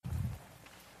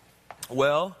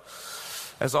Well,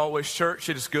 as always, church,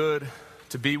 it is good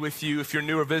to be with you. If you're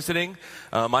new or visiting,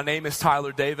 my name is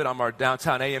Tyler David. I'm our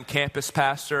downtown AM campus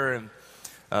pastor and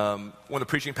one of the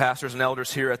preaching pastors and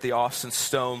elders here at the Austin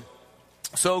Stone.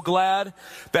 So glad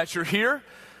that you're here.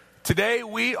 Today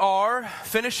we are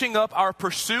finishing up our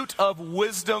Pursuit of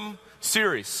Wisdom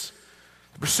series.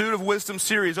 The Pursuit of Wisdom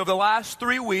series. Over the last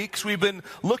 3 weeks, we've been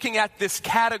looking at this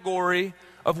category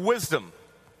of wisdom.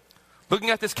 Looking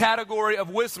at this category of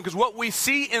wisdom, because what we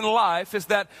see in life is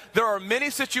that there are many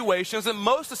situations, and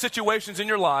most of the situations in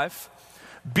your life,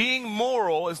 being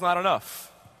moral is not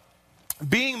enough.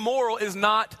 Being moral is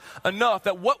not enough.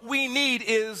 That what we need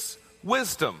is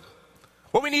wisdom.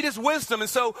 What we need is wisdom, and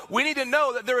so we need to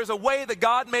know that there is a way that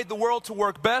God made the world to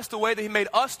work best, a way that He made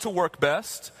us to work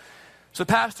best. So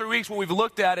the past 3 weeks, what we've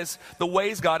looked at is the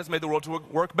ways God has made the world to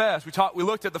work best. We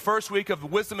looked at the first week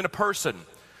of wisdom in a person.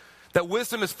 That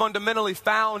wisdom is fundamentally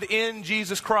found in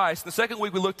Jesus Christ. The second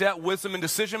week we looked at wisdom in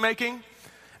decision making.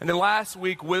 And then last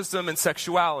week, wisdom in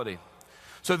sexuality.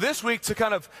 So this week, to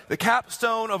kind of the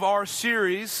capstone of our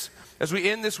series, as we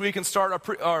end this week and start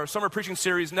our summer preaching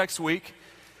series next week,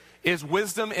 is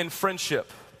wisdom in friendship.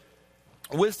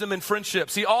 Wisdom in friendship.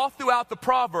 See, all throughout the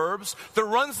Proverbs, there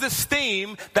runs this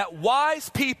theme that wise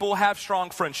people have strong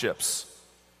friendships.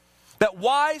 That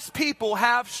wise people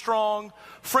have strong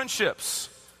friendships.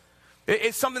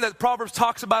 It's something that Proverbs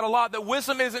talks about a lot, that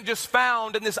wisdom isn't just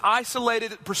found in this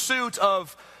isolated pursuit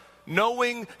of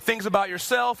knowing things about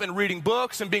yourself and reading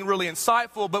books and being really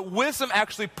insightful, but wisdom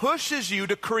actually pushes you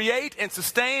to create and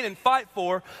sustain and fight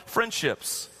for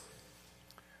friendships.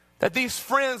 That these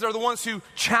friends are the ones who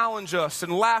challenge us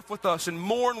and laugh with us and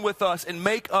mourn with us and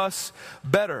make us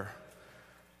better.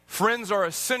 Friends are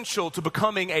essential to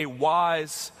becoming a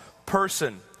wise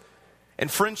person. And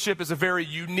friendship is a very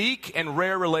unique and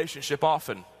rare relationship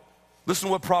often. Listen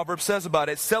to what Proverbs says about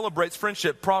it. It celebrates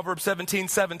friendship. Proverbs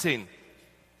 17:17.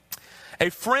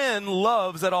 A friend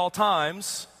loves at all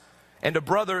times, and a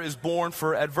brother is born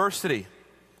for adversity.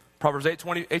 Proverbs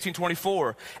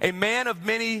 18:24. A man of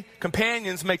many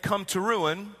companions may come to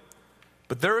ruin,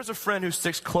 but there is a friend who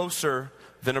sticks closer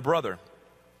than a brother.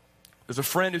 There's a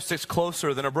friend who sticks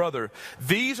closer than a brother.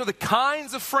 These are the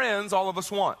kinds of friends all of us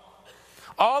want.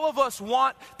 All of us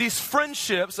want these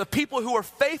friendships of people who are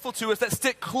faithful to us that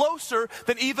stick closer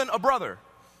than even a brother.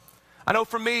 I know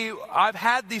for me, I've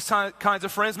had these kinds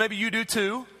of friends. Maybe you do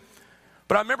too.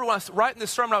 But I remember when I was writing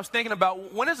this sermon, I was thinking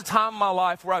about when is a time in my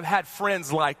life where I've had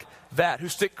friends like that who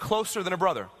stick closer than a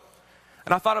brother.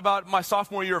 And I thought about my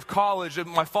sophomore year of college, in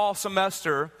my fall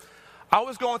semester. I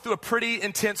was going through a pretty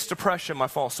intense depression my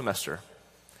fall semester.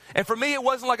 And for me, it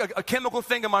wasn't like a chemical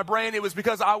thing in my brain. It was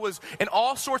because I was in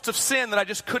all sorts of sin that I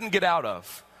just couldn't get out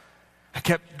of. I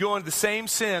kept going to the same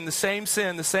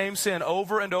sin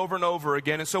over and over and over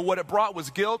again. And so what it brought was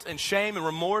guilt and shame and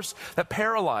remorse that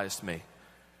paralyzed me.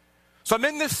 So I'm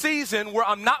in this season where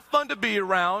I'm not fun to be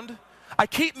around. I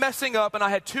keep messing up, and I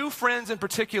had 2 friends in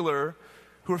particular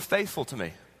who were faithful to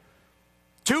me.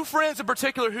 2 friends in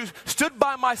particular who stood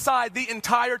by my side the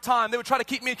entire time. They would try to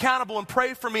keep me accountable and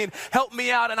pray for me and help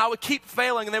me out, and I would keep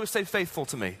failing, and they would stay faithful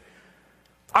to me.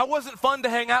 I wasn't fun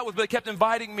to hang out with, but they kept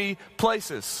inviting me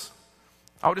places.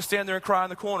 I would just stand there and cry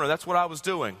in the corner. That's what I was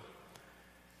doing.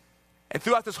 And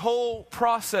throughout this whole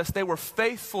process, they were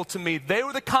faithful to me. They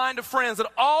were the kind of friends that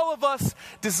all of us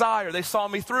desire. They saw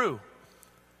me through.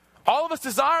 All of us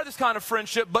desire this kind of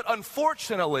friendship, but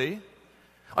unfortunately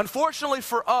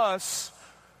for us,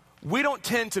 we don't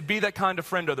tend to be that kind of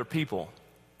friend to other people.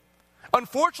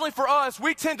 Unfortunately for us,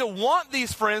 we tend to want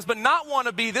these friends, but not want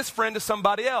to be this friend to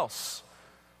somebody else.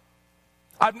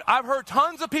 I've heard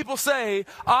tons of people say,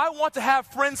 I want to have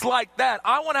friends like that.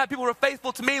 I want to have people who are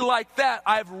faithful to me like that.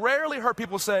 I've rarely heard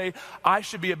people say, I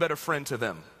should be a better friend to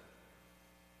them.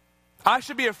 I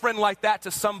should be a friend like that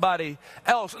to somebody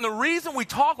else. And the reason we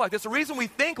talk like this, the reason we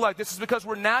think like this is because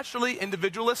we're naturally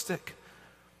individualistic.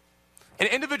 And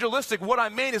individualistic, what I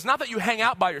mean is not that you hang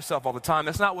out by yourself all the time.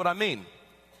 That's not what I mean.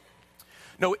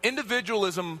 No,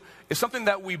 individualism is something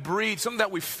that we breed, something that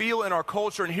we feel in our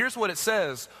culture. And here's what it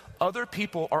says. Other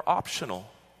people are optional.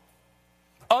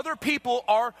 Other people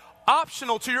are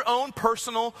optional to your own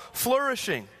personal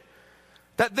flourishing.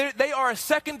 That they are a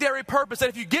secondary purpose. That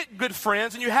if you get good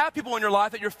friends and you have people in your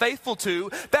life that you're faithful to,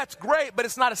 that's great, but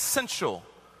it's not essential.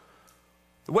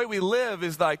 The way we live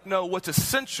is like, no, what's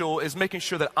essential is making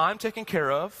sure that I'm taken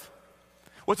care of.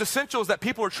 What's essential is that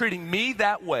people are treating me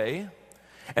that way.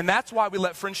 And that's why we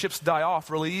let friendships die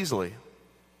off really easily.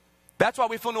 That's why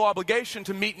we feel no obligation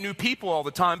to meet new people all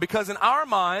the time, because in our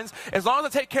minds, as long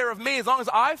as I take care of me, as long as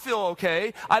I feel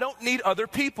okay, I don't need other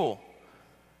people.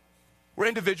 We're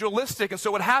individualistic. And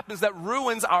so what happens, that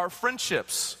ruins our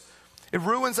friendships. It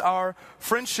ruins our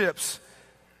friendships.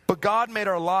 But God made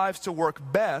our lives to work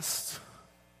best.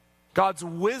 God's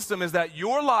wisdom is that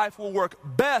your life will work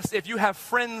best if you have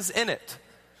friends in it.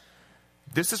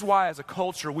 This is why, as a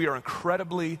culture, we are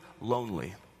incredibly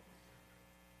lonely.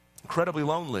 Incredibly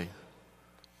lonely.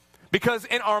 Because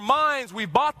in our minds, we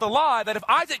bought the lie that if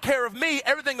I take care of me,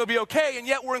 everything will be okay, and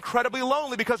yet we're incredibly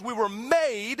lonely because we were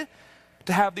made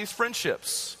to have these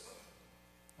friendships.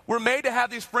 We're made to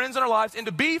have these friends in our lives and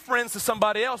to be friends to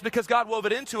somebody else because God wove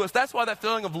it into us. That's why that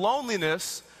feeling of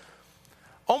loneliness,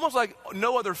 almost like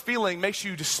no other feeling, makes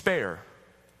you despair.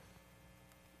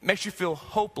 Makes you feel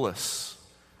hopeless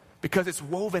because it's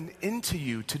woven into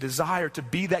you to desire to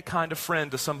be that kind of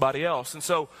friend to somebody else. And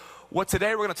so what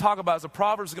today we're going to talk about is the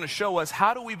Proverbs is going to show us,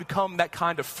 how do we become that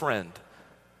kind of friend?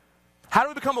 How do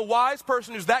we become a wise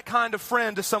person who's that kind of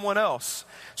friend to someone else?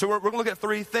 So we're going to look at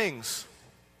three things: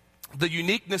 the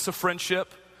uniqueness of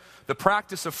friendship, the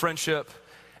practice of friendship,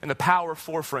 and the power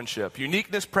for friendship.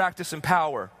 Uniqueness, practice, and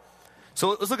power. So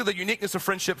let's look at the uniqueness of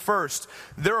friendship first.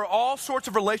 There are all sorts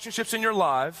of relationships in your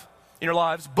lives,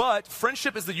 but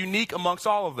friendship is the unique amongst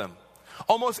all of them.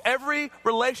 Almost every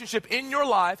relationship in your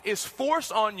life is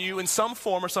forced on you in some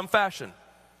form or some fashion.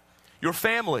 Your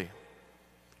family,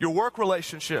 your work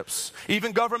relationships,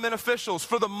 even government officials.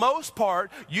 For the most part,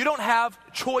 you don't have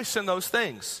choice in those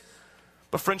things.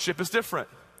 But friendship is different.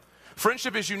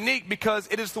 Friendship is unique because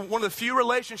it is one of the few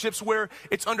relationships where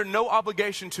it's under no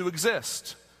obligation to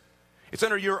exist. It's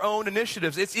under your own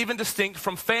initiatives. It's even distinct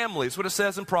from families. What it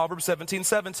says in Proverbs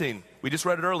 17:17. We just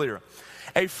read it earlier.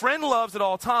 A friend loves at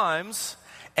all times,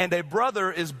 and a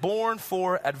brother is born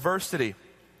for adversity.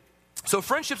 So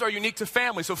friendships are unique to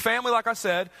family. So family, like I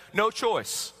said, no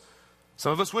choice.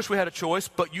 Some of us wish we had a choice,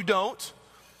 but you don't.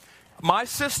 My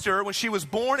sister, when she was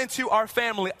born into our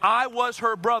family, I was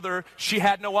her brother. She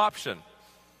had no option.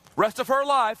 Rest of her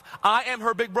life, I am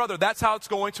her big brother. That's how it's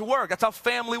going to work. That's how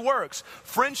family works.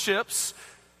 Friendships,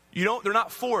 they're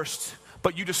not forced,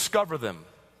 but you discover them.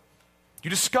 You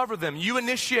discover them. You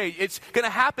initiate. It's going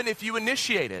to happen if you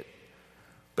initiate it.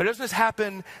 But it doesn't just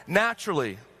happen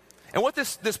naturally. And what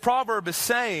this proverb is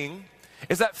saying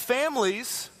is that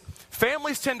families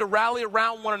tend to rally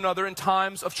around one another in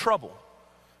times of trouble.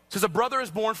 It says a brother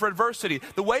is born for adversity.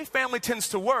 The way family tends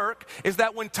to work is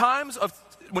that when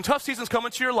tough seasons come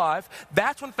into your life,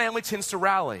 that's when family tends to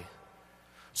rally.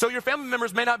 So your family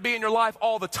members may not be in your life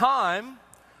all the time,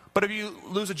 but if you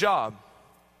lose a job,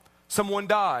 someone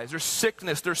dies, there's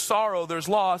sickness, there's sorrow, there's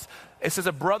loss, it says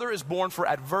a brother is born for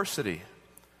adversity.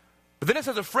 But then it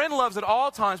says a friend loves at all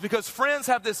times, because friends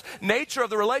have this nature of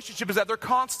the relationship is that they're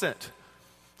constant.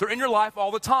 They're in your life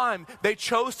all the time. They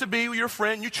chose to be your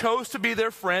friend. You chose to be their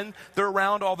friend. They're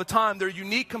around all the time. They're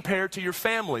unique compared to your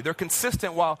family. They're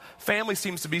consistent, while family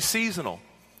seems to be seasonal.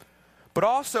 But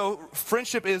also,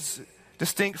 friendship is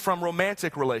distinct from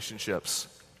romantic relationships.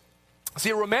 See,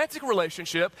 a romantic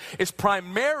relationship is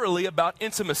primarily about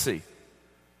intimacy.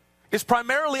 It's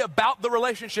primarily about the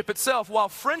relationship itself, while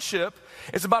friendship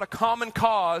is about a common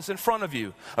cause in front of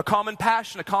you, a common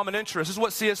passion, a common interest. This is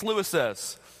what C.S. Lewis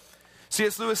says.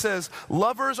 C.S. Lewis says,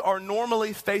 lovers are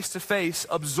normally face-to-face,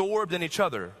 absorbed in each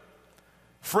other.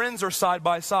 Friends are side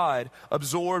by side,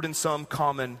 absorbed in some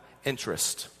common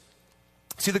interest.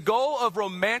 See, the goal of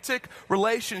romantic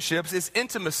relationships is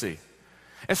intimacy.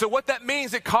 And so what that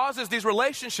means, it causes these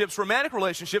relationships, romantic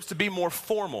relationships, to be more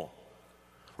formal.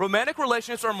 Romantic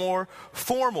relationships are more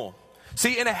formal.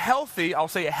 See, in a healthy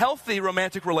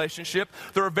romantic relationship,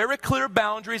 there are very clear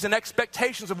boundaries and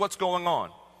expectations of what's going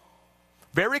on.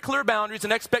 Very clear boundaries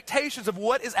and expectations of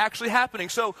what is actually happening.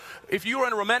 So if you are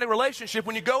in a romantic relationship,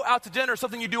 when you go out to dinner,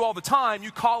 something you do all the time,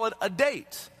 you call it a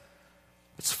date.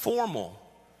 It's formal.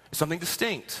 It's something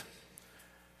distinct.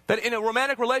 That in a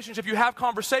romantic relationship, you have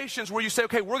conversations where you say,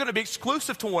 okay, we're going to be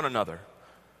exclusive to one another.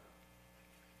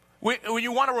 When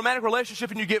you want a romantic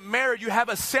relationship and you get married, you have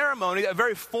a ceremony, a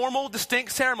very formal,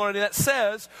 distinct ceremony that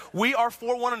says we are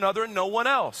for one another and no one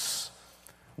else.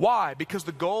 Why? Because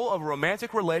the goal of a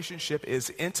romantic relationship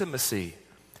is intimacy.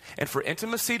 And for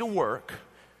intimacy to work,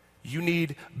 you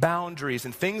need boundaries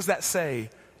and things that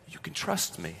say, you can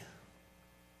trust me.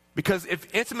 Because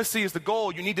if intimacy is the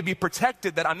goal, you need to be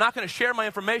protected that I'm not going to share my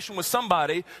information with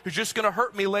somebody who's just going to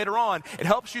hurt me later on. It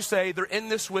helps you say, they're in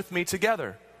this with me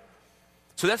together.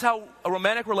 So that's how a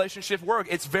romantic relationship works.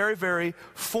 It's very, very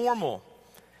formal.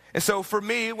 And so for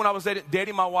me, when I was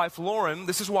dating my wife, Lauren,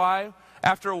 this is why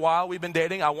after a while we've been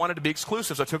dating, I wanted to be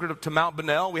exclusive. So I took her to Mount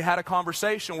Bonnell. And we had a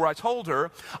conversation where I told her,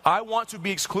 I want to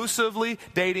be exclusively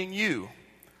dating you.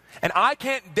 And I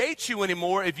can't date you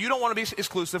anymore if you don't want to be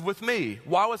exclusive with me.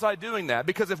 Why was I doing that?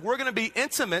 Because if we're going to be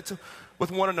intimate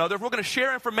with one another, if we're going to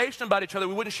share information about each other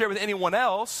we wouldn't share with anyone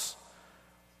else,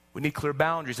 we need clear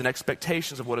boundaries and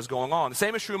expectations of what is going on. The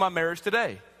same is true in my marriage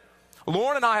today.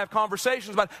 Lauren and I have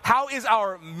conversations about how is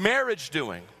our marriage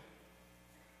doing?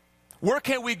 Where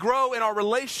can we grow in our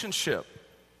relationship?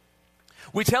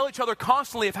 We tell each other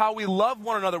constantly of how we love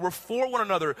one another, we're for one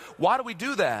another. Why do we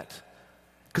do that?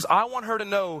 Because I want her to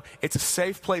know it's a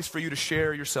safe place for you to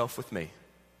share yourself with me.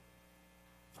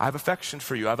 I have affection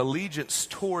for you. I have allegiance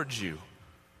towards you.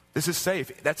 This is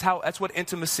safe. That's what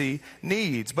intimacy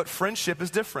needs. But friendship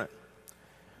is different.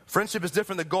 Friendship is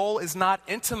different. The goal is not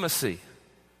intimacy.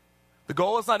 The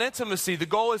goal is not intimacy. The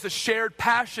goal is a shared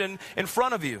passion in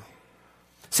front of you.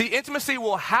 See, intimacy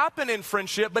will happen in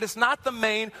friendship, but it's not the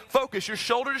main focus. You're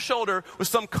shoulder to shoulder with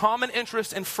some common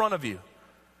interest in front of you,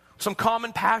 some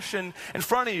common passion in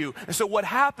front of you. And so what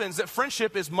happens is that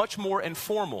friendship is much more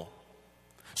informal.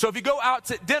 So if you go out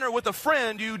to dinner with a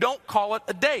friend, you don't call it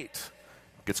a date.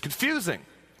 It gets confusing.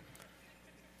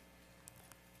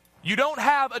 You don't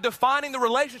have a defining the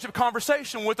relationship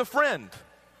conversation with a friend.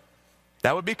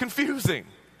 That would be confusing.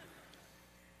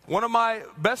 One of my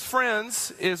best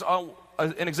friends is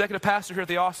an executive pastor here at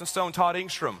the Austin Stone, Todd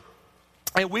Engstrom.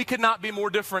 And we could not be more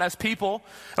different as people.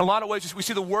 In a lot of ways, we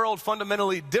see the world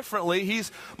fundamentally differently.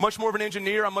 He's much more of an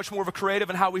engineer. I'm much more of a creative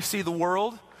in how we see the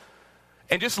world.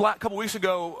 And just a couple weeks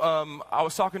ago, I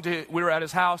was we were at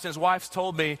his house, and his wife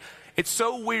told me, it's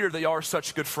so weird that y'all are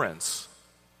such good friends.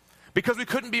 Because we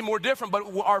couldn't be more different, but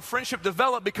our friendship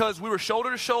developed because we were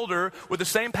shoulder to shoulder with the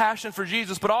same passion for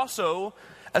Jesus, but also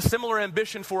a similar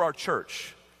ambition for our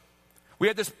church. We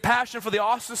had this passion for the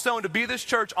Austin Stone to be this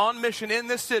church on mission in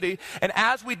this city. And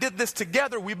as we did this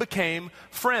together, we became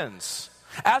friends.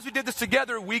 As we did this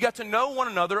together, we got to know one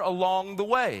another along the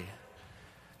way.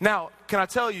 Now, can I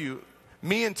tell you,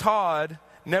 me and Todd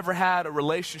never had a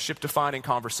relationship-defining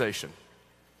conversation.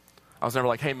 I was never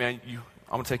like, hey, man, I'm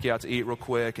going to take you out to eat real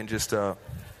quick and just, we're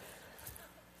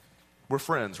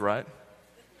friends, right?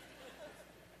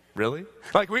 Really?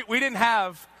 Like, we didn't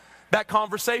have that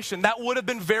conversation. That would have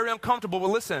been very uncomfortable. But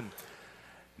listen,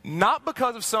 not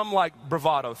because of some like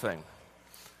bravado thing.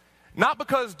 Not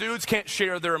because dudes can't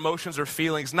share their emotions or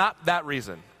feelings. Not that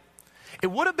reason. It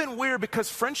would have been weird because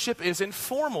friendship is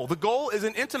informal. The goal is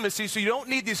an intimacy, so you don't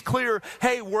need these clear,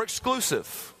 hey, we're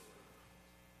exclusive.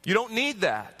 You don't need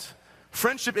that.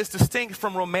 Friendship is distinct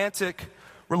from romantic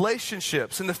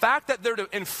relationships. And the fact that they're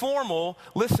informal,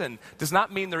 listen, does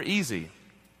not mean they're easy.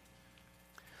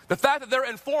 The fact that they're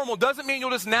informal doesn't mean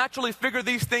you'll just naturally figure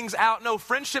these things out. No,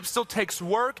 friendship still takes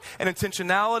work and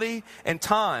intentionality and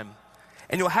time.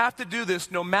 And you'll have to do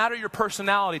this no matter your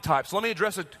personality type. So let me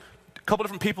address a couple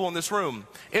different people in this room.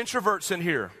 Introverts in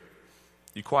here.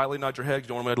 You quietly nod your head. You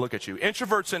don't want me to look at you.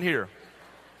 Introverts in here.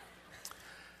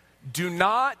 Do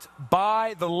not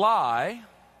buy the lie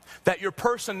that your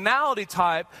personality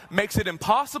type makes it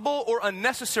impossible or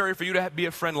unnecessary for you to be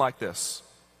a friend like this.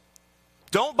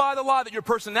 Don't buy the lie that your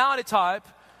personality type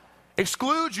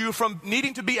excludes you from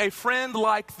needing to be a friend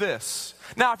like this.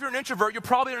 Now, if you're an introvert, you're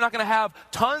probably not going to have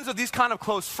tons of these kind of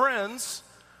close friends,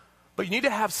 but you need to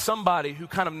have somebody who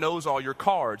kind of knows all your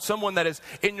cards, someone that is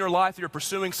in your life that you're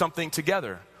pursuing something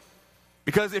together.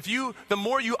 Because the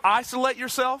more you isolate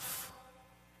yourself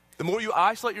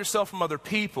from other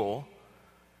people,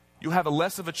 you'll have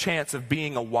less of a chance of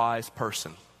being a wise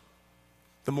person.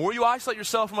 The more you isolate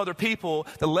yourself from other people,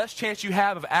 the less chance you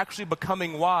have of actually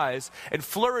becoming wise and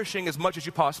flourishing as much as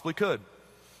you possibly could.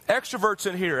 Extroverts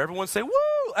in here. Everyone say, woo,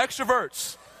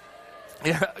 extroverts.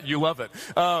 Yeah, you love it.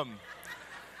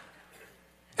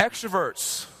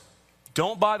 Extroverts.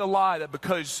 Don't buy the lie that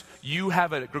because you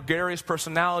have a gregarious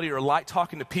personality or like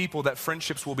talking to people that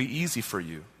friendships will be easy for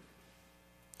you.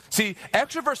 See,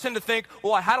 extroverts tend to think,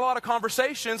 well, I had a lot of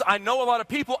conversations, I know a lot of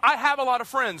people, I have a lot of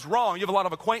friends. Wrong, you have a lot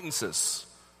of acquaintances.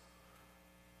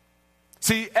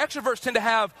 See, extroverts tend to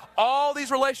have all these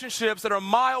relationships that are a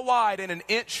mile wide and an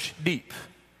inch deep.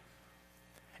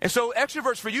 And so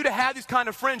extroverts, for you to have these kind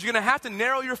of friends, you're going to have to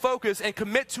narrow your focus and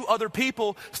commit to other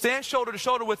people, stand shoulder to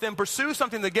shoulder with them, pursue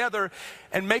something together,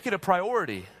 and make it a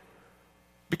priority.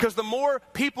 Because the more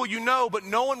people you know, but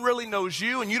no one really knows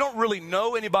you, and you don't really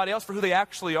know anybody else for who they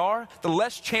actually are, the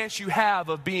less chance you have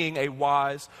of being a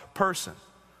wise person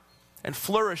and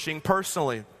flourishing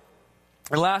personally.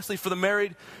 And lastly, for the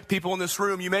married people in this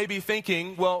room, you may be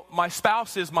thinking, well, my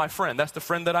spouse is my friend. That's the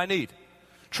friend that I need.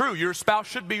 True, your spouse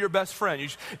should be your best friend. You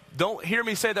don't hear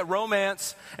me say that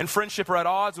romance and friendship are at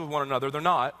odds with one another. They're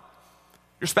not.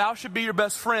 Your spouse should be your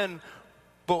best friend.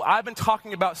 But I've been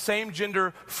talking about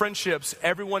same-gender friendships.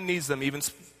 Everyone needs them, even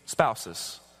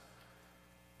spouses.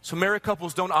 So married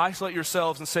couples, don't isolate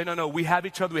yourselves and say, no, we have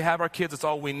each other, we have our kids, it's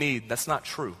all we need. That's not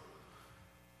true.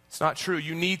 It's not true.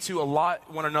 You need to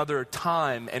allot one another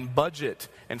time and budget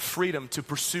and freedom to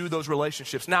pursue those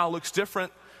relationships. Now, it looks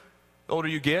different the older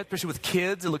you get, especially with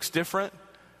kids, it looks different.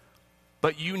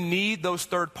 But you need those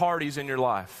third parties in your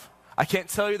life. I can't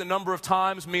tell you the number of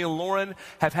times me and Lauren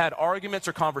have had arguments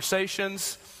or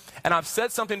conversations, and I've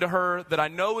said something to her that I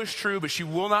know is true, but she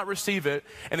will not receive it,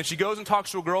 and then she goes and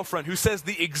talks to a girlfriend who says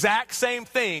the exact same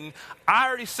thing I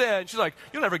already said, and she's like,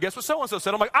 you'll never guess what so-and-so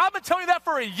said. I'm like, I've been telling you that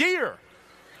for a year.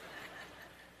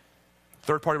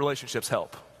 Third-party relationships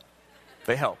help.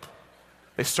 They help.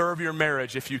 They serve your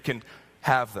marriage if you can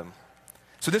have them.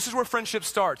 So this is where friendship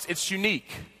starts. It's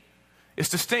unique. It's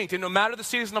distinct. And no matter the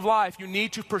season of life, you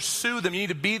need to pursue them. You need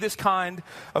to be this kind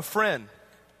of friend.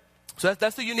 So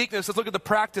that's the uniqueness. Let's look at the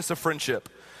practice of friendship.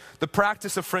 The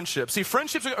practice of friendship. See,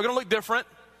 friendships are going to look different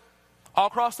all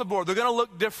across the board. They're going to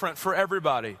look different for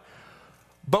everybody.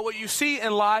 But what you see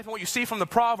in life and what you see from the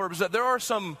Proverbs is that there are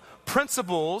some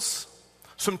principles,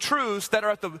 some truths that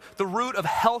are at the root of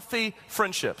healthy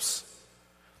friendships.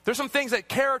 There's some things that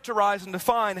characterize and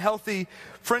define healthy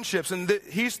friendships, and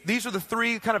these are the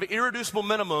three kind of irreducible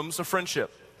minimums of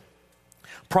friendship.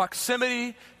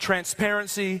 Proximity,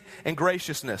 transparency, and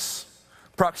graciousness.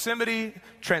 Proximity,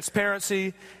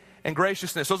 transparency, and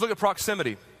graciousness. So let's look at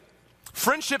proximity.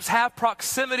 Friendships have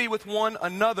proximity with one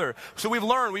another. So we've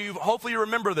learned, hopefully you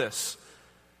remember this.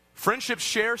 Friendships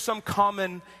share some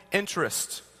common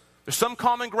interest. There's some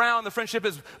common ground the friendship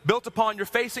is built upon. You're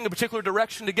facing a particular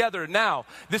direction together. Now,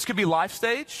 this could be life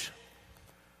stage.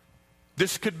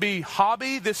 This could be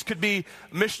hobby. This could be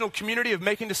missional community of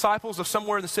making disciples of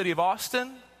somewhere in the city of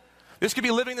Austin. This could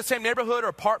be living in the same neighborhood or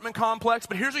apartment complex.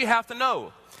 But here's what you have to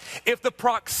know. If the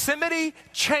proximity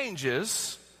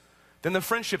changes, then the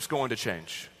friendship's going to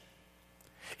change.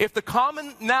 If the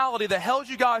commonality that held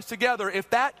you guys together,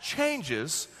 if that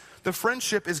changes, the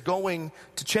friendship is going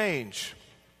to change.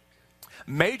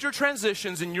 Major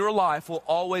transitions in your life will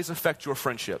always affect your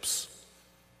friendships.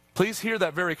 Please hear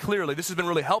that very clearly. This has been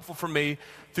really helpful for me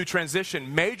through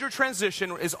transition. Major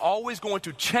transition is always going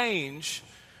to change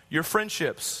your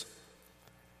friendships.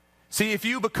 See, if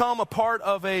you become a part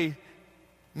of a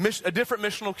different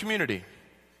missional community,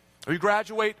 or you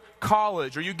graduate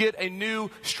college, or you get a new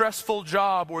stressful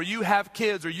job, or you have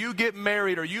kids, or you get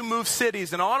married, or you move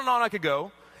cities, and on I could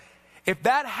go. If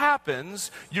that happens,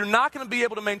 you're not going to be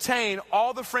able to maintain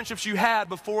all the friendships you had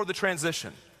before the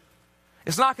transition.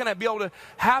 It's not going to be able to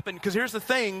happen because here's the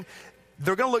thing,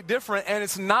 they're going to look different, and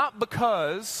it's not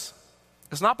because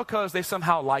they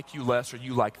somehow like you less or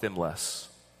you like them less.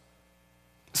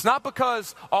 It's not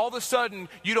because all of a sudden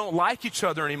you don't like each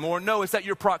other anymore. No, it's that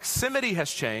your proximity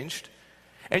has changed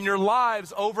and your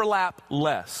lives overlap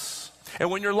less. And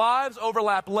when your lives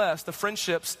overlap less, the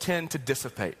friendships tend to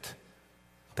dissipate.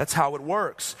 That's how it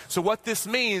works. So what this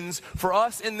means for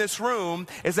us in this room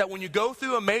is that when you go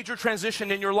through a major transition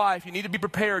in your life, you need to be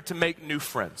prepared to make new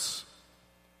friends.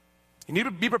 You need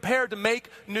to be prepared to make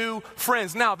new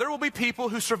friends. Now, there will be people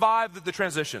who survive the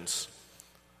transitions.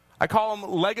 I call them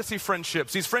legacy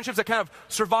friendships. These friendships that kind of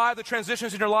survive the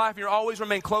transitions in your life and you always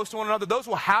remain close to one another. Those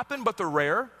will happen, but they're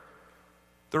rare.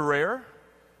 They're rare.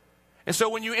 And so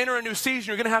when you enter a new season,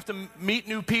 you're going to have to meet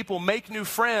new people, make new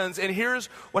friends. And here's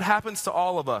what happens to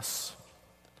all of us.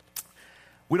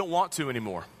 We don't want to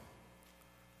anymore.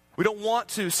 We don't want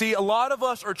to. See, a lot of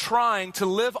us are trying to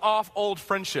live off old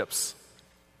friendships.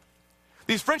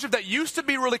 These friendships that used to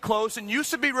be really close and used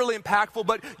to be really impactful,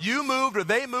 but you moved or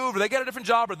they got a different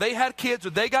job or they had kids or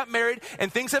they got married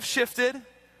and things have shifted.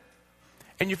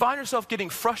 And you find yourself getting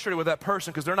frustrated with that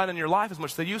person because they're not in your life as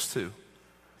much as they used to.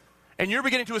 And you're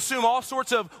beginning to assume all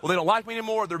sorts of, well, they don't like me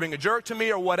anymore, or they're being a jerk to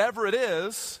me, or whatever it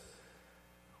is,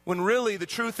 when really the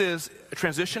truth is a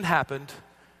transition happened,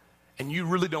 and you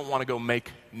really don't want to go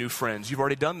make new friends. You've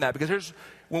already done that, because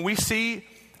when we see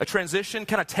a transition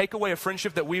kind of take away a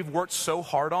friendship that we've worked so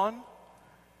hard on,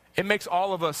 it makes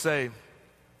all of us say,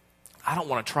 I don't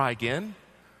want to try again.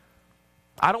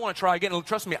 I don't want to try again. And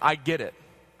trust me, I get it.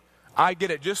 I get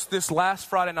it. Just this last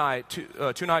Friday night,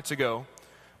 two nights ago,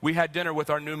 we had dinner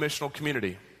with our new missional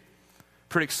community.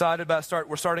 Pretty excited about it.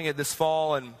 We're starting it this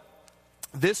fall, and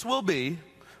this will be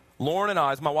Lauren and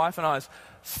I's, my wife and I's,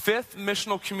 5th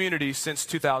missional community since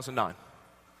 2009.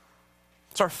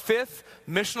 It's our 5th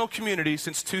missional community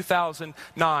since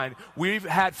 2009. We've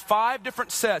had 5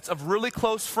 different sets of really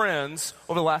close friends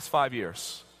over the last 5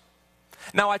 years.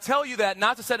 Now, I tell you that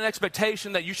not to set an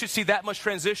expectation that you should see that much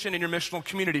transition in your missional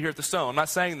community here at the Stone. I'm not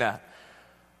saying that.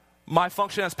 My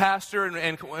function as pastor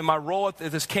and my role at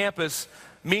this campus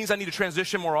means I need to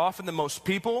transition more often than most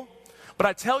people. But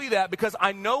I tell you that because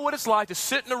I know what it's like to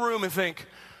sit in a room and think,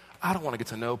 I don't want to get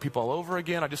to know people all over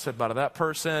again. I just said bye to that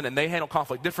person, and they handle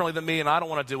conflict differently than me, and I don't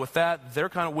want to deal with that. They're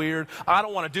kind of weird. I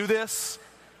don't want to do this.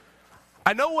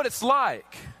 I know what it's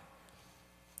like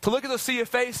to look at those sea of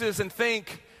faces and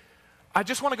think, I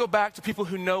just want to go back to people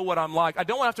who know what I'm like. I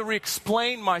don't want to have to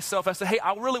re-explain myself as to, hey,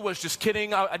 I really was just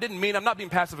kidding. I didn't mean, I'm not being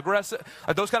passive-aggressive.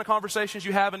 Those kind of conversations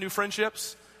you have in new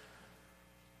friendships.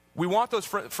 We want those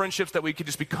friendships that we could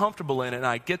just be comfortable in, and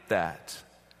I get that.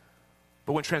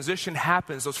 But when transition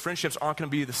happens, those friendships aren't going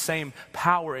to be the same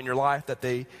power in your life that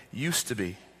they used to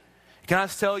be. Can I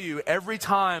just tell you, every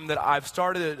time that I've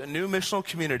started a new missional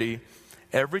community,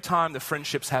 every time the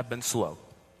friendships have been slow.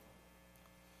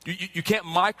 You can't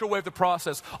microwave the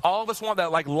process. All of us want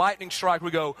that like lightning strike.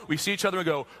 We see each other and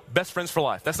go, best friends for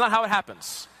life. That's not how it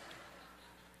happens.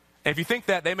 And if you think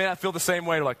that, they may not feel the same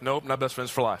way. They're like, nope, not best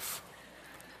friends for life.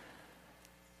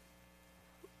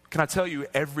 Can I tell you,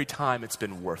 every time it's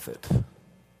been worth it.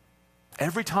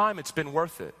 Every time it's been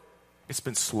worth it. It's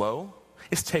been slow.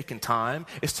 It's taken time.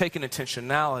 It's taken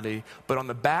intentionality. But on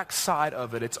the backside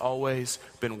of it, it's always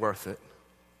been worth it.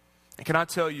 And can I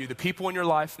tell you, the people in your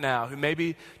life now who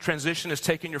maybe transition has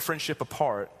taken your friendship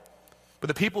apart, but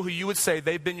the people who you would say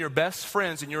they've been your best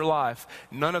friends in your life,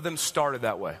 none of them started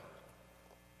that way.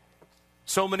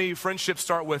 So many friendships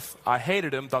start with, I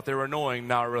hated them, thought they were annoying,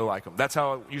 now I really like them. That's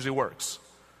how it usually works.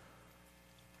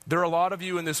 There are a lot of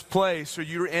you in this place, or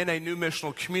you're in a new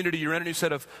missional community, you're in a new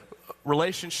set of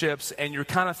relationships, and you're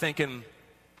kind of thinking,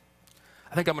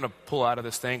 I think I'm going to pull out of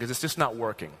this thing because it's just not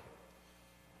working.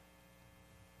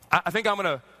 I think I'm going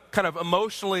to kind of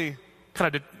emotionally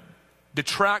kind of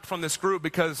detract from this group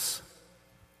because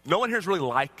no one here is really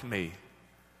like me.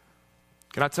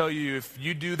 Can I tell you, if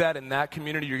you do that in that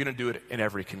community, you're going to do it in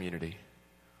every community.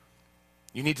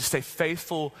 You need to stay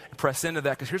faithful and press into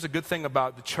that, because here's a good thing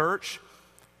about the church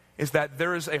is that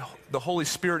the Holy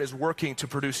Spirit is working to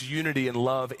produce unity and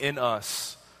love in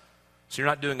us. So you're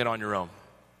not doing it on your own.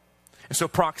 And so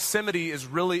proximity is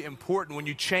really important. When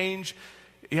you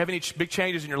have any big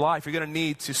changes in your life, you're going to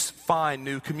need to find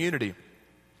new community.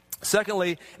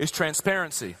 Secondly is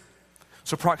transparency.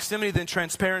 So proximity, then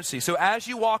transparency. So as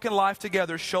you walk in life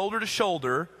together, shoulder to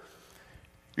shoulder,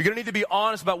 you're going to need to be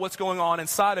honest about what's going on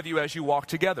inside of you as you walk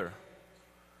together.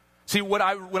 See, when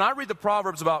I read the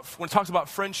Proverbs when it talks about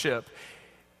friendship,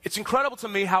 it's incredible to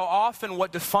me how often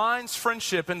what defines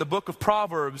friendship in the book of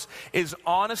Proverbs is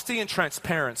honesty and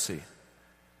transparency.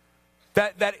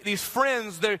 That these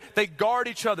friends, they guard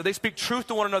each other. They speak truth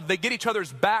to one another. They get each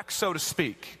other's back, so to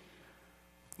speak.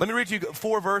 Let me read to you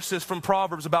 4 verses from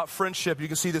Proverbs about friendship. You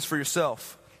can see this for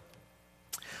yourself.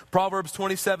 Proverbs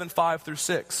 27,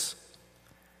 5-6.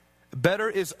 Better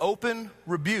is open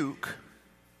rebuke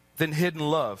than hidden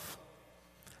love.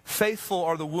 Faithful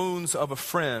are the wounds of a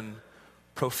friend.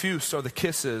 Profuse are the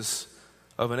kisses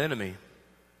of an enemy.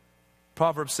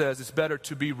 Proverbs says it's better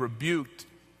to be rebuked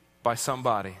by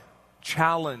somebody,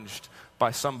 challenged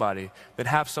by somebody, than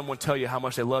have someone tell you how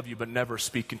much they love you but never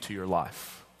speak into your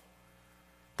life.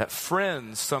 That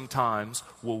friends sometimes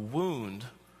will wound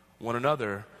one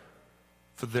another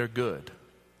for their good.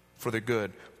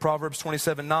 Proverbs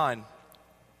 27, 9.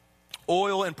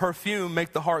 Oil and perfume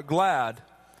make the heart glad,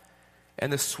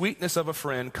 and the sweetness of a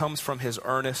friend comes from his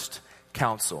earnest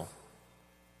counsel.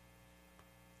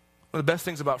 One of the best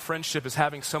things about friendship is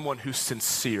having someone who's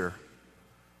sincere.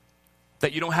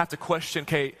 That you don't have to question,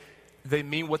 okay, they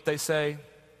mean what they say?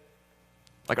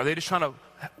 Like, are they just trying to,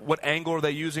 what angle are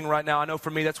they using right now? I know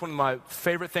for me, that's one of my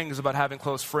favorite things about having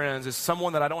close friends is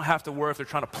someone that I don't have to worry if they're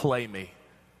trying to play me.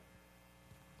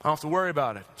 I don't have to worry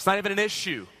about it. It's not even an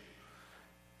issue.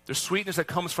 There's sweetness that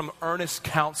comes from earnest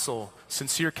counsel,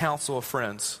 sincere counsel of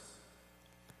friends.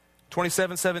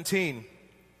 27:17,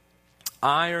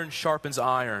 iron sharpens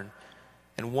iron,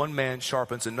 and one man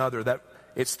sharpens another. That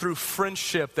it's through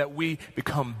friendship that we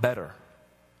become better.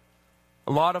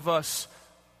 A lot of us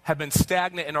have been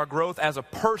stagnant in our growth as a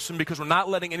person because we're not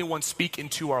letting anyone speak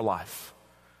into our life,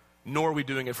 nor are we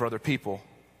doing it for other people.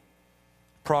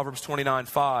 Proverbs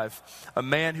 29:5, a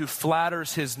man who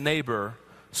flatters his neighbor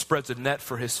spreads a net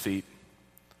for his feet.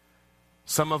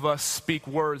 Some of us speak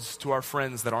words to our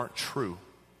friends that aren't true.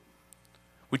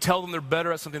 We tell them they're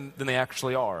better at something than they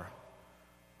actually are.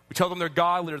 We tell them they're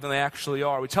godlier than they actually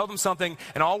are. We tell them something,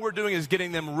 and all we're doing is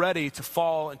getting them ready to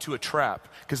fall into a trap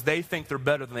because they think they're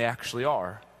better than they actually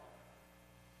are.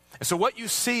 And so what you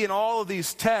see in all of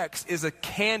these texts is a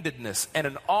candidness and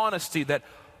an honesty that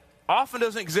often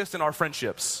doesn't exist in our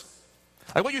friendships.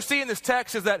 Like what you see in this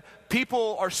text is that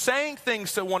people are saying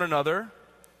things to one another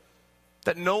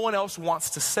that no one else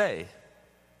wants to say.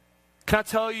 Can I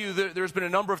tell you that there's been a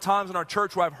number of times in our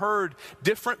church where I've heard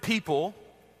different people,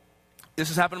 this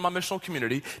has happened in my missional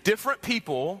community, different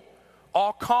people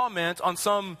all comment on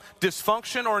some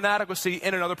dysfunction or inadequacy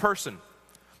in another person.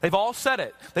 They've all said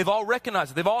it. They've all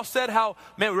recognized it. They've all said how,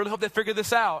 man, we really hope they figure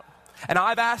this out. And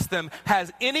I've asked them,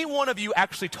 has any one of you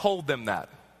actually told them that?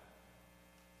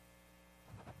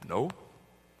 No.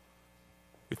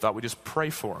 We thought we'd just pray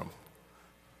for them.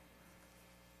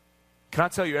 Can I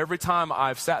tell you, every time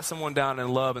I've sat someone down in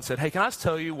love and said, hey, can I just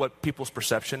tell you what people's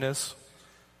perception is?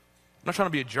 I'm not trying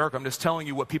to be a jerk. I'm just telling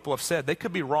you what people have said. They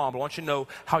could be wrong, but I want you to know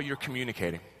how you're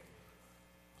communicating.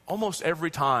 Almost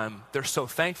every time, they're so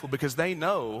thankful because they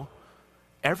know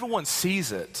everyone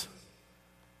sees it,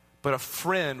 but a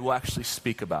friend will actually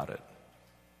speak about it.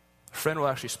 A friend will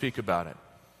actually speak about it.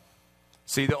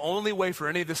 See, the only way for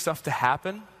any of this stuff to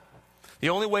happen, the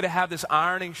only way to have this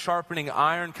ironing, sharpening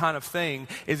iron kind of thing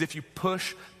is if you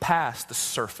push past the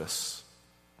surface.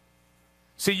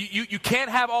 See, you can't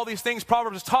have all these things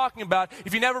Proverbs is talking about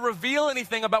if you never reveal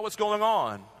anything about what's going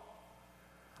on.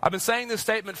 I've been saying this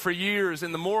statement for years,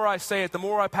 and the more I say it, the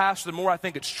more I pastor, the more I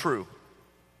think it's true.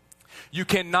 You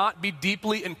cannot be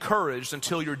deeply encouraged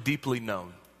until you're deeply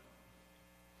known.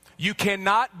 You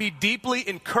cannot be deeply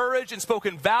encouraged and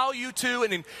spoken value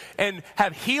to and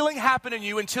have healing happen in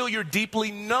you until you're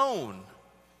deeply known.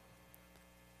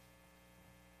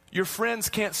 Your friends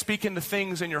can't speak into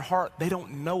things in your heart they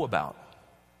don't know about.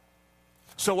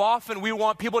 So often we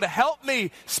want people to help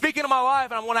me speak into my life,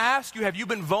 and I want to ask you, have you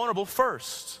been vulnerable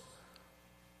first?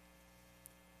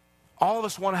 All of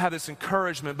us want to have this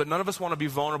encouragement, but none of us want to be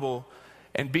vulnerable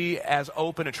and be as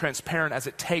open and transparent as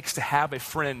it takes to have a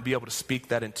friend be able to speak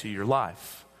that into your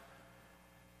life.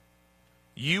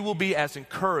 You will be as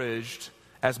encouraged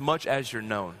as much as you're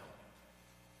known.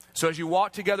 So as you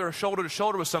walk together shoulder to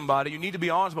shoulder with somebody, you need to be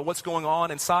honest about what's going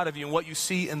on inside of you and what you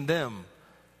see in them.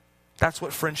 That's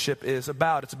what friendship is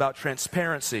about. It's about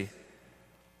transparency.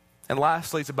 And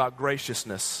lastly, it's about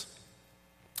graciousness.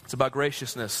 It's about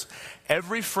graciousness.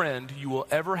 Every friend you will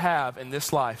ever have in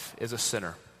this life is a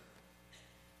sinner.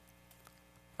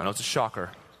 I know it's a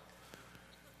shocker.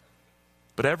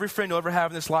 But every friend you'll ever have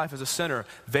in this life is a sinner.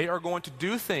 They are going to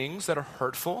do things that are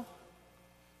hurtful,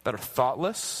 that are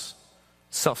thoughtless,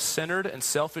 self-centered, and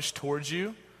selfish towards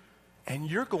you, and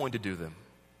you're going to do them.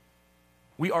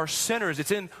 We are sinners.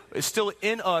 It's still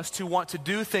in us to want to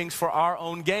do things for our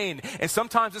own gain. And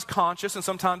sometimes it's conscious and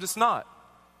sometimes it's not.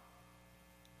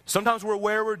 Sometimes we're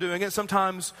aware we're doing it.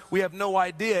 Sometimes we have no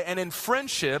idea. And in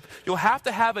friendship, you'll have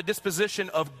to have a disposition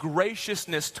of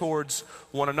graciousness towards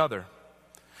one another.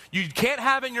 You can't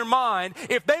have in your mind,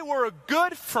 if they were a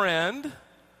good friend,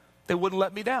 they wouldn't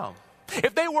let me down.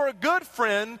 If they were a good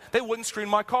friend, they wouldn't screen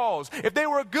my calls. If they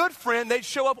were a good friend, they'd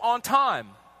show up on time.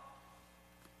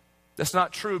 That's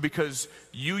not true because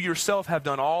you yourself have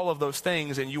done all of those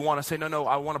things and you want to say, no,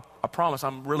 I promise I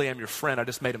really am your friend. I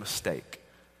just made a mistake.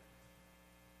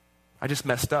 I just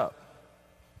messed up.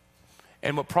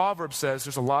 And what Proverbs says,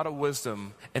 there's a lot of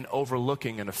wisdom in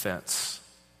overlooking an offense.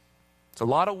 There's a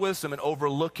lot of wisdom in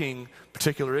overlooking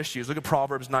particular issues. Look at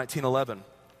Proverbs 19:11.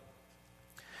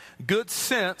 Good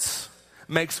sense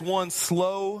makes one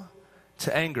slow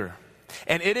to anger,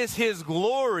 and it is his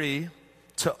glory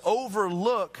to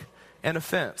overlook an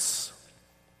offense.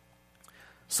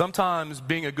 Sometimes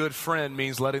being a good friend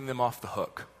means letting them off the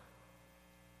hook.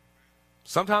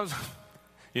 Sometimes,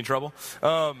 you in trouble?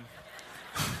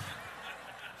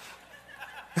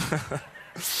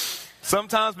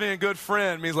 Sometimes being a good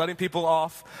friend means letting people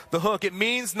off the hook. It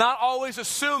means not always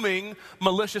assuming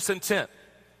malicious intent.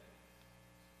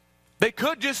 They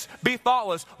could just be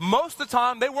thoughtless. Most of the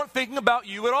time, they weren't thinking about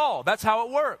you at all. That's how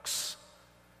it works.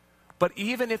 But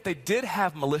even if they did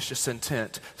have malicious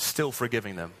intent, still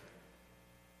forgiving them.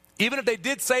 Even if they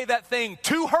did say that thing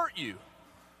to hurt you,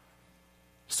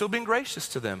 still being gracious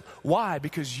to them. Why?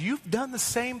 Because you've done the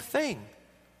same thing.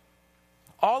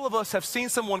 All of us have seen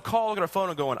someone call, look at our phone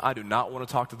and going, I do not want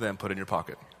to talk to them, put it in your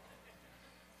pocket.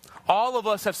 All of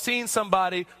us have seen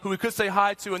somebody who we could say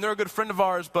hi to, and they're a good friend of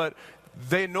ours, but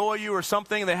they annoy you or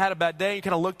something, and they had a bad day, and you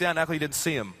kind of look down and act like you didn't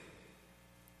see them.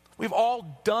 We've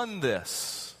all done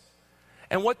this.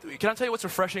 And can I tell you what's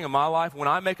refreshing in my life? When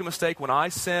I make a mistake, when I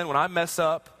sin, when I mess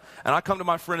up, and I come to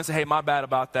my friend and say, hey, my bad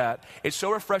about that, it's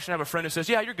so refreshing to have a friend who says,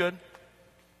 yeah, you're good.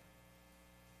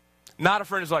 Not a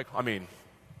friend who's like,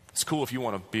 it's cool if you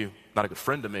want to be not a good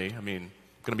friend to me. I'm going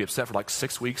to be upset for like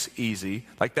 6 weeks, easy.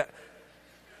 Like that.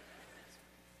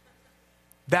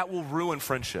 That will ruin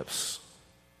friendships.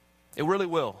 It really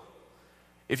will.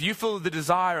 if you feel the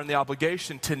desire and the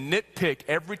obligation to nitpick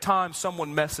every time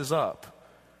someone messes up,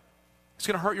 it's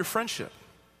going to hurt your friendship.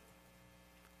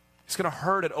 It's going to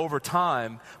hurt it over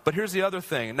time. But here's the other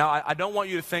thing. Now, I don't want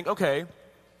you to think, okay,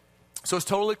 so it's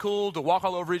totally cool to walk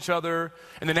all over each other.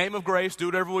 In the name of grace, do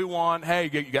whatever we want. Hey,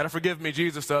 you got to forgive me,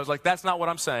 Jesus does. Like, that's not what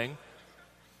I'm saying.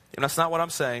 And that's not what I'm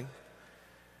saying.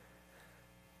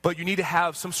 But you need to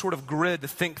have some sort of grid to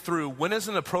think through when is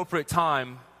an appropriate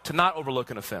time to not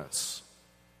overlook an offense.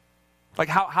 Like,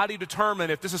 how do you determine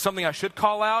if this is something I should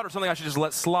call out or something I should just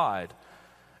let slide?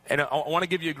 And I want to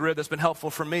give you a grid that's been helpful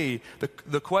for me.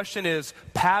 The question is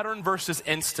pattern versus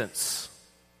instance.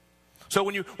 So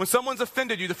when someone's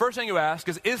offended you, the first thing you ask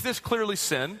is this clearly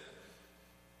sin?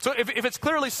 So if it's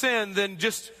clearly sin, then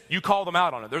just you call them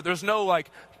out on it. There's no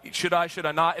like, should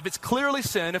I not? If it's clearly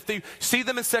sin, if you see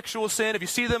them in sexual sin, if you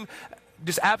see them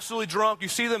just absolutely drunk, you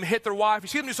see them hit their wife, you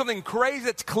see them do something crazy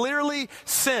that's clearly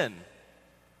sin,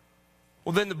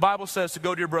 well, then the Bible says to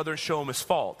go to your brother and show him his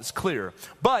fault. It's clear.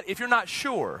 But if you're not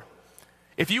sure,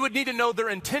 if you would need to know their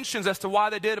intentions as to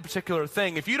why they did a particular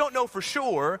thing, if you don't know for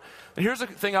sure, then here's the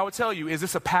thing I would tell you. Is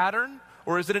this a pattern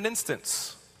or is it an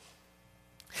instance?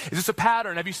 Is this a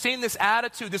pattern? Have you seen this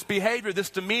attitude, this behavior,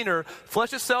 this demeanor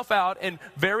flesh itself out in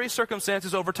various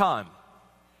circumstances over time?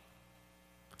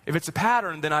 If it's a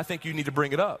pattern, then I think you need to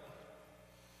bring it up.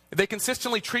 If they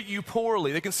consistently treat you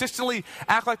poorly, they consistently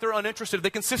act like they're uninterested, if they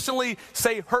consistently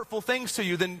say hurtful things to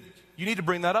you, then you need to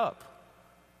bring that up.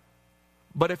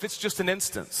 But if it's just an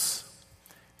instance,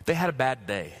 if they had a bad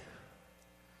day,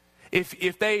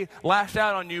 if they lashed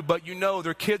out on you, but you know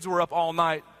their kids were up all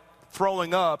night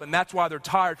throwing up, and that's why they're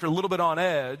tired, they're a little bit on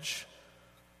edge,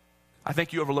 I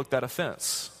think you overlook that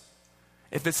offense.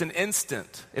 If it's an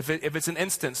instance,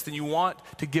 then you want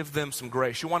to give them some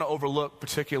grace. You want to overlook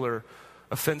particular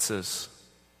offenses.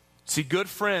 See, good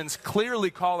friends clearly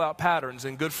call out patterns,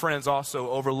 and good friends also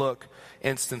overlook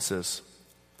instances.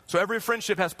 So every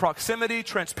friendship has proximity,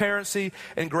 transparency,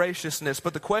 and graciousness.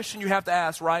 But the question you have to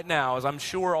ask right now, as I'm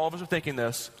sure all of us are thinking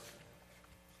this,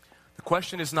 the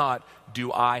question is not,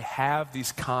 do I have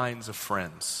these kinds of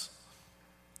friends?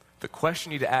 The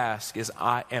question you need to ask is,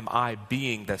 am I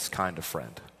being this kind of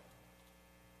friend?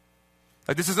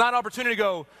 Like, this is not an opportunity to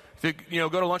go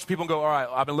to lunch with people and go, all right,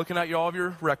 I've been looking at all of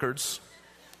your records.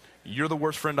 You're the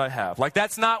worst friend I have. Like,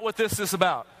 that's not what this is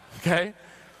about, okay?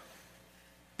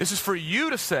 This is for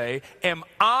you to say, am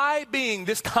I being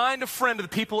this kind of friend to the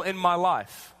people in my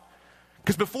life?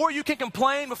 Because before you can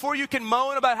complain, before you can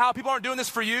moan about how people aren't doing this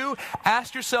for you,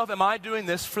 ask yourself, am I doing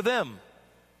this for them?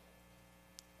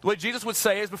 The way Jesus would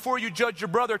say is, before you judge your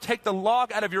brother, take the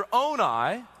log out of your own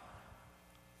eye,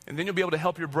 and then you'll be able to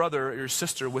help your brother or your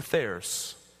sister with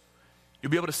theirs. You'll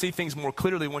be able to see things more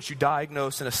clearly once you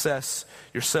diagnose and assess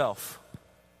yourself.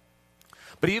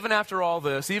 But even after all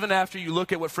this, even after you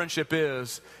look at what friendship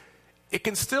is, it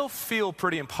can still feel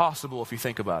pretty impossible if you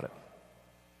think about it.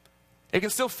 It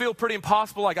can still feel pretty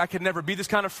impossible, like I could never be this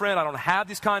kind of friend. I don't have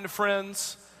these kind of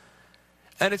friends.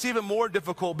 And it's even more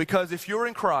difficult because if you're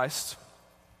in Christ,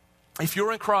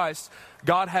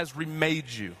 God has remade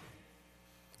you.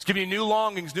 He's giving you new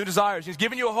longings, new desires. He's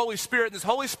giving you a Holy Spirit. And this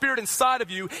Holy Spirit inside of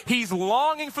you, He's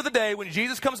longing for the day when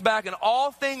Jesus comes back and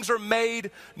all things are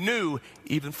made new,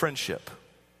 even friendship.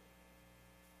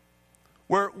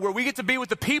 Where we get to be with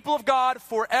the people of God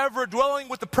forever, dwelling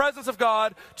with the presence of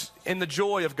God in the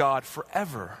joy of God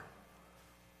forever.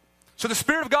 So the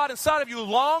Spirit of God inside of you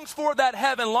longs for that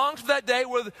heaven, longs for that day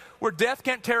where death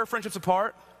can't tear friendships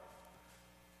apart,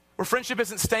 where friendship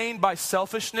isn't stained by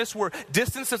selfishness, where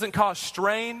distance doesn't cause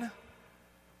strain.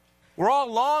 We're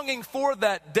all longing for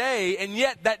that day, and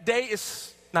yet that day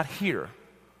is not here.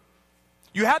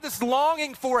 You have this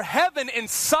longing for heaven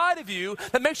inside of you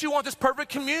that makes you want this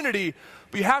perfect community,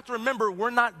 but you have to remember we're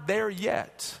not there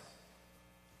yet.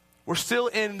 We're still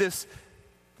in this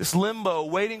limbo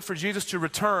waiting for Jesus to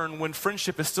return when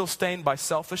friendship is still stained by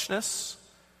selfishness,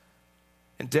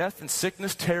 and death and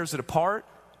sickness tears it apart,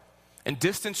 and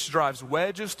distance drives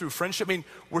wedges through friendship. I mean,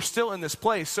 we're still in this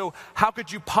place. So how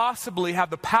could you possibly have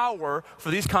the power for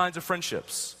these kinds of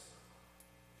friendships?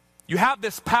 You have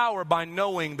this power by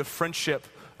knowing the friendship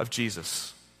of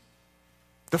Jesus.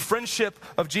 The friendship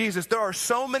of Jesus. There are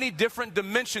so many different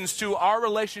dimensions to our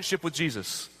relationship with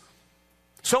Jesus.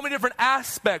 So many different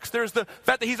aspects. There's the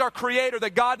fact that He's our creator,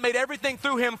 that God made everything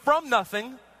through Him from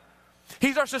nothing.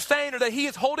 He's our sustainer, that He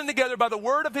is holding together by the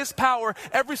word of His power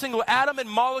every single atom and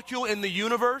molecule in the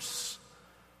universe.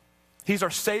 He's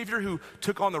our Savior who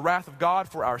took on the wrath of God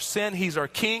for our sin. He's our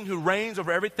King who reigns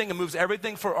over everything and moves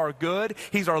everything for our good.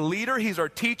 He's our leader. He's our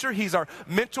teacher. He's our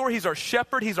mentor. He's our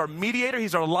shepherd. He's our mediator.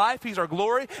 He's our life. He's our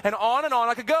glory. And on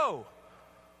I could go.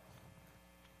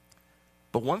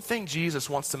 But one thing Jesus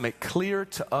wants to make clear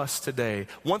to us today,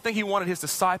 one thing he wanted his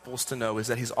disciples to know, is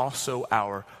that he's also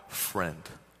our friend.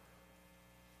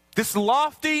 This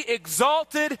lofty,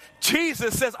 exalted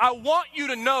Jesus says, I want you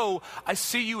to know I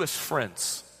see you as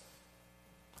friends.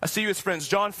 I see you as friends.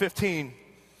 John 15,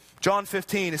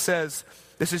 it says,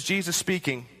 this is Jesus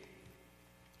speaking.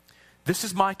 This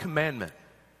is my commandment,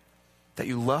 that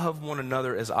you love one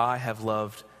another as I have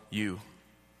loved you.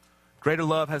 Greater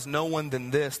love has no one than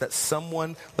this, that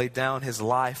someone lay down his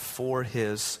life for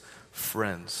his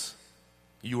friends.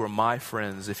 You are my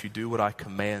friends if you do what I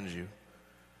command you.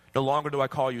 No longer do I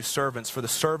call you servants, for the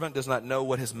servant does not know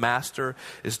what his master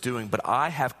is doing. But I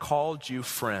have called you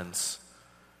friends.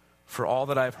 For all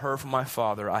that I have heard from my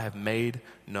Father, I have made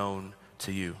known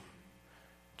to you.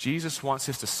 Jesus wants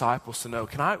his disciples to know.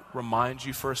 Can I remind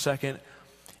you for a second?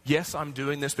 Yes, I'm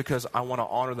doing this because I want to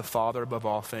honor the Father above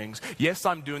all things. Yes,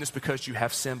 I'm doing this because you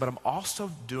have sinned, but I'm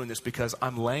also doing this because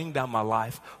I'm laying down my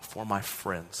life for my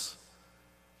friends.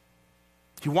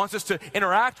 He wants us to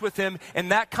interact with him in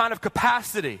that kind of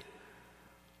capacity.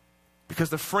 Because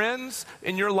the friends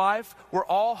in your life, we're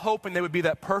all hoping they would be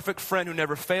that perfect friend who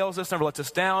never fails us, never lets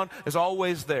us down, is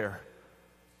always there.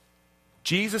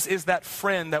 Jesus is that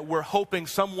friend that we're hoping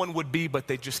someone would be, but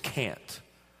they just can't.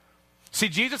 See,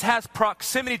 Jesus has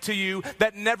proximity to you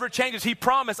that never changes. He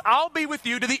promised, I'll be with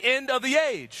you to the end of the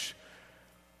age.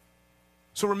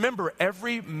 So remember,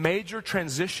 every major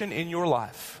transition in your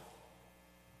life,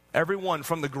 everyone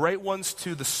from the great ones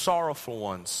to the sorrowful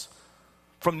ones,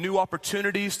 from new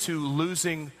opportunities to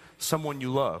losing someone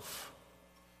you love,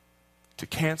 to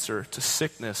cancer, to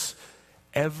sickness,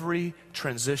 every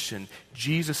transition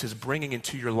Jesus is bringing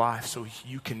into your life so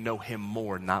you can know him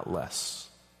more, not less.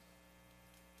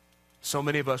 So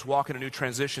many of us walk into new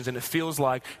transitions and it feels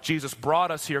like Jesus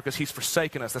brought us here because he's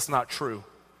forsaken us. That's not true.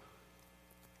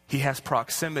 He has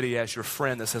proximity as your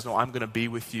friend that says, no, I'm going to be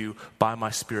with you by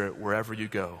my Spirit wherever you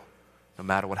go, no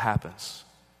matter what happens.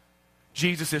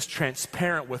 Jesus is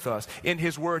transparent with us. In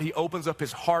his word, he opens up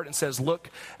his heart and says, look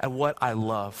at what I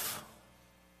love.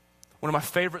 One of my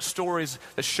favorite stories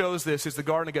that shows this is the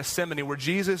Garden of Gethsemane, where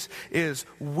Jesus is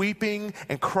weeping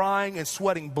and crying and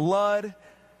sweating blood.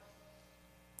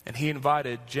 And he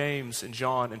invited James and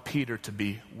John and Peter to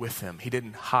be with him. He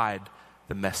didn't hide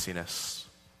the messiness.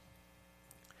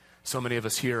 So many of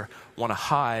us here want to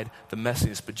hide the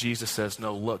messiness, but Jesus says,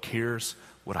 no, look, here's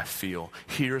what I feel.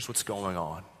 Here's what's going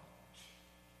on.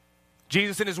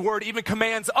 Jesus in his word even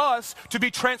commands us to be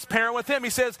transparent with him. He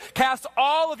says, cast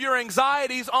all of your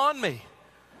anxieties on me.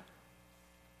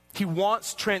 He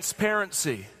wants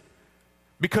transparency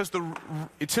because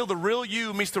until the real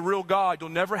you meets the real God, you'll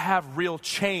never have real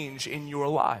change in your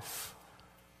life.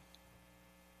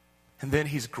 And then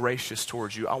he's gracious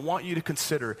towards you. I want you to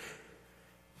consider,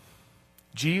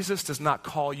 Jesus does not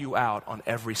call you out on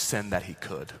every sin that he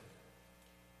could.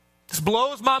 This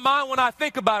blows my mind when I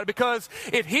think about it, because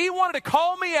if he wanted to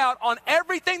call me out on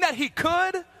everything that he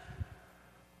could,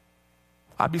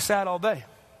 I'd be sad all day.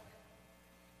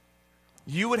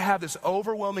 You would have this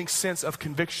overwhelming sense of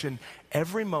conviction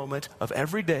every moment of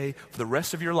every day for the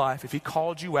rest of your life if he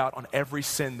called you out on every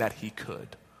sin that he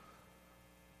could.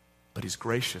 But he's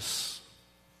gracious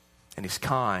and he's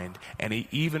kind, and he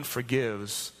even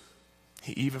forgives.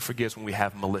 He even forgives when we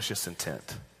have malicious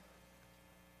intent.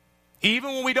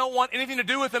 Even when we don't want anything to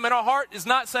do with him, and our heart is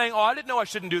not saying, oh, I didn't know I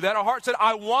shouldn't do that. Our heart said,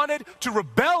 I wanted to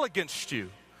rebel against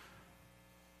you.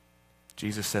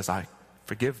 Jesus says, I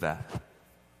forgive that.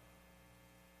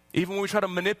 Even when we try to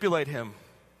manipulate him,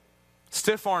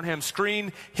 stiff-arm him,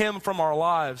 screen him from our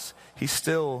lives, he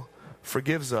still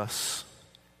forgives us.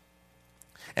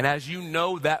 And as you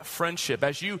know that friendship,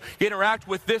 as you interact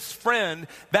with this friend,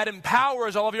 that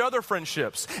empowers all of your other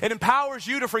friendships. It empowers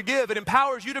you to forgive. It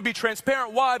empowers you to be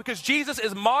transparent. Why? Because Jesus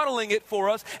is modeling it for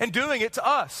us and doing it to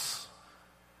us.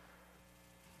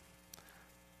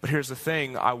 But here's the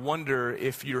thing. I wonder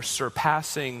if you're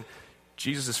surpassing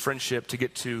Jesus' friendship to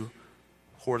get to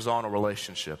horizontal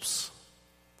relationships.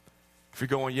 If you're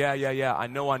going, yeah, I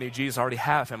know I need Jesus. I already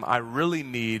have him. I really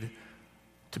need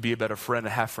to be a better friend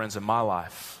and have friends in my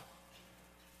life.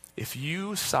 If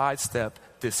you sidestep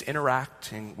this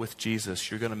interacting with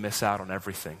Jesus, you're going to miss out on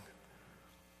everything.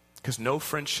 Because no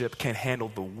friendship can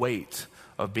handle the weight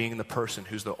of being the person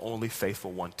who's the only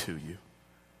faithful one to you.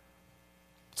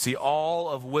 See, all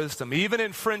of wisdom, even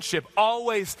in friendship,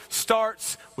 always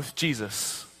starts with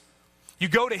Jesus. You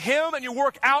go to him and you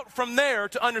work out from there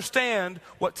to understand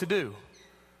what to do.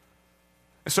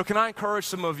 And so can I encourage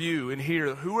some of you in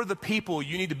here, who are the people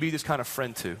you need to be this kind of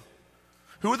friend to?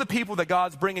 Who are the people that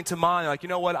God's bringing to mind? Like, you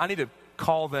know what, I need to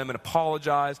call them and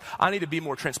apologize. I need to be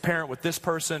more transparent with this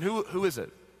person. Who is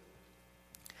it?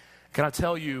 Can I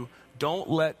tell you, don't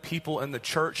let people in the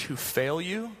church who fail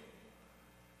you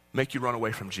make you run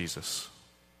away from Jesus.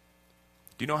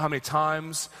 Do you know how many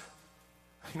times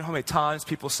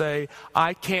people say,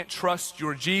 I can't trust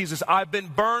your Jesus. I've been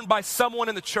burned by someone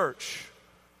in the church.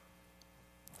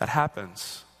 That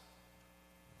happens.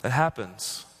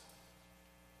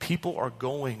 People are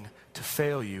going to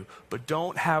fail you, but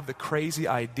don't have the crazy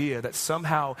idea that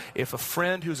somehow if a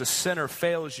friend who's a sinner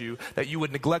fails you, that you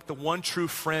would neglect the one true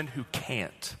friend who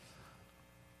can't.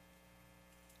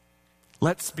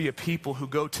 Let's be a people who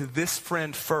go to this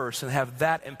friend first and have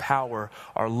that empower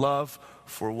our love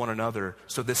for one another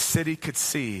so this city could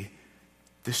see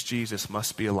this Jesus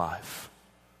must be alive.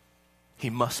 He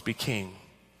must be king,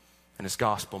 and his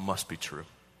gospel must be true.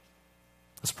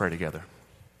 Let's pray together.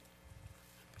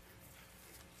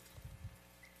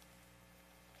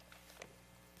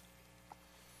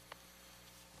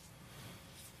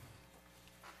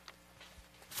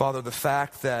 Father, the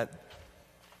fact that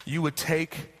you would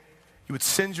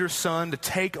send your son to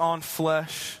take on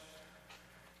flesh,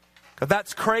 God,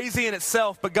 that's crazy in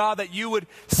itself, but God, that you would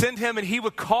send him and he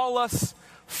would call us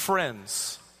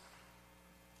friends.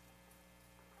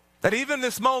 That even in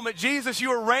this moment, Jesus,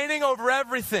 you are reigning over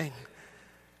everything.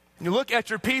 And you look at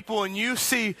your people and you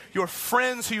see your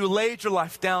friends who you laid your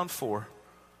life down for.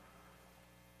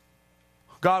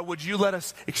 God, would you let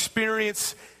us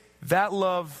experience that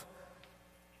love,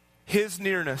 his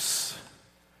nearness.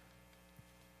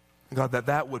 God,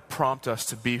 that would prompt us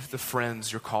to be the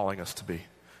friends you're calling us to be.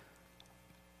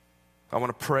 I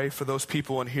want to pray for those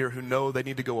people in here who know they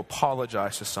need to go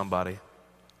apologize to somebody,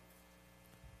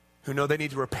 who know they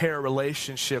need to repair a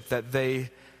relationship that they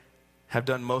have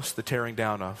done most of the tearing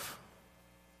down of.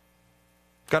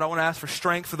 God, I want to ask for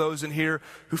strength for those in here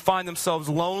who find themselves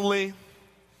lonely,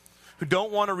 who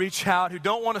don't want to reach out, who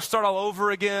don't want to start all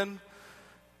over again.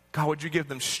 God, would you give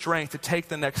them strength to take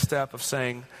the next step of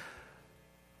saying,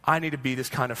 I need to be this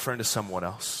kind of friend to someone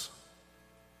else.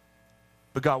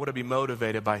 But God, would I be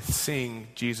motivated by seeing,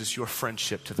 Jesus, your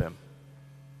friendship to them?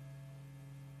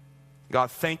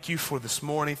 God, thank you for this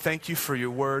morning. Thank you for your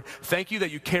word. Thank you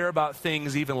that you care about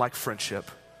things even like friendship.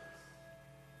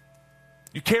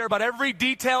 You care about every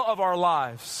detail of our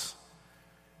lives.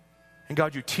 And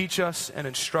God, you teach us and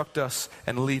instruct us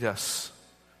and lead us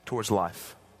towards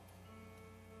life.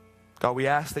 God, we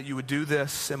ask that you would do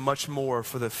this and much more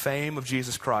for the fame of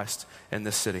Jesus Christ in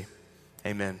this city.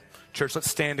 Amen. Church, let's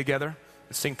stand together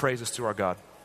and sing praises to our God.